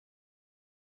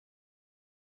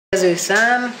Ez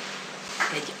szám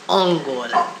egy angol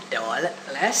dal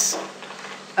lesz.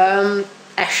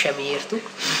 Ezt sem írtuk.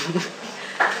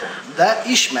 De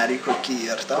ismerjük, hogy ki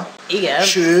írta. Igen.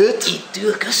 Sőt, itt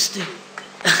ül köztünk.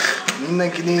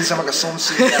 Mindenki nézze meg a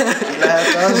szomszédját, ki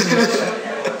lehet az.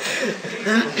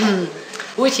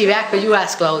 Úgy hívják, hogy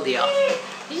Juhász Klaudia.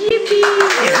 Jippi!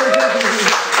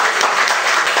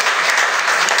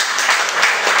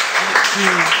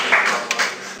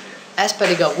 Ez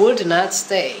pedig a Would Not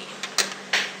Stay.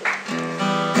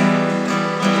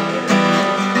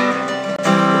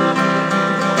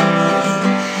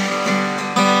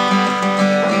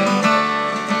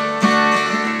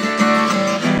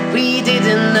 We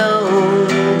didn't know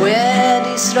where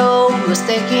this road was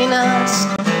taking us.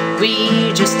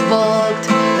 We just walked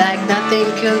like nothing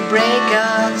could break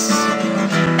us.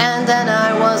 And then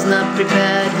I was not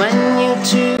prepared when you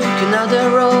took another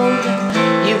road.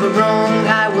 You were wrong,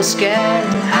 I was scared.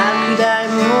 How could I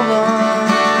move on?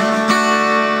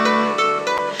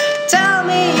 Tell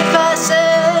me if I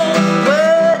said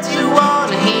words you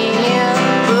wanna hear.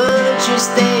 Would you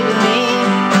stay with me?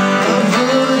 Or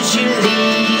would you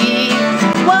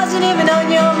leave? Wasn't even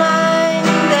on your mind.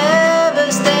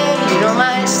 Ever stayed on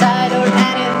my side or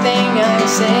anything I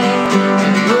said? You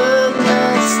would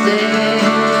not stay.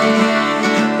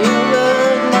 You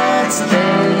would not stay.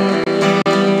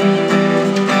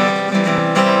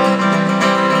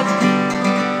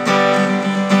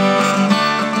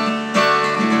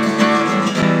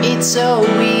 It's so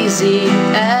easy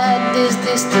at this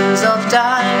distance of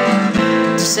time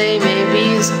to say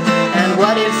maybes and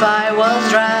what if I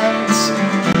was right.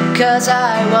 Cause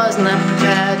I was not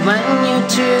prepared when you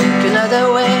took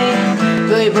another way.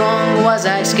 Were you wrong, was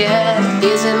I scared?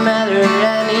 Does it matter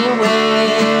anyway?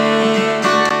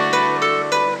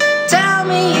 Tell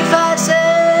me if I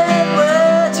said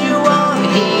words you want to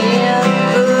hear.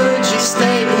 Would you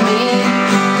stay with me?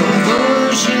 Or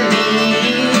would you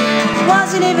leave?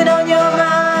 Wasn't even on your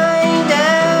mind.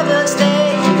 Ever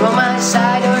stay on my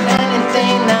side or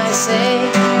anything I say?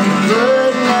 You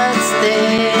would not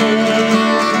stay.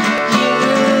 You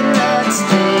would not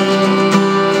stay.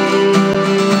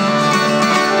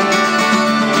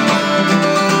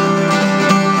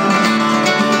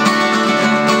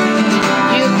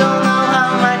 You don't know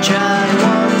how much I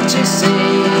want to say.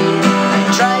 I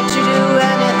tried to do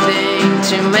anything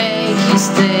to make you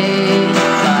stay,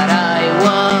 but I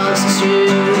was too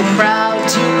proud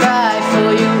to cry for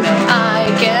you. Now I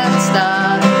can't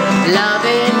stop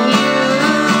loving you.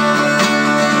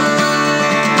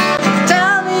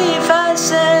 Tell me if I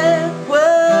said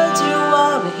words you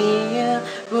want to hear.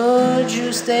 Would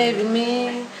you stay with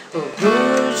me or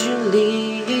would you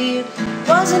leave?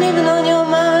 Wasn't even on your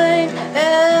mind.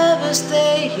 Ever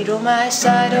stayed on my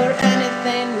side or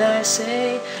anything I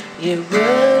say? You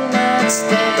would not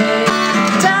stay.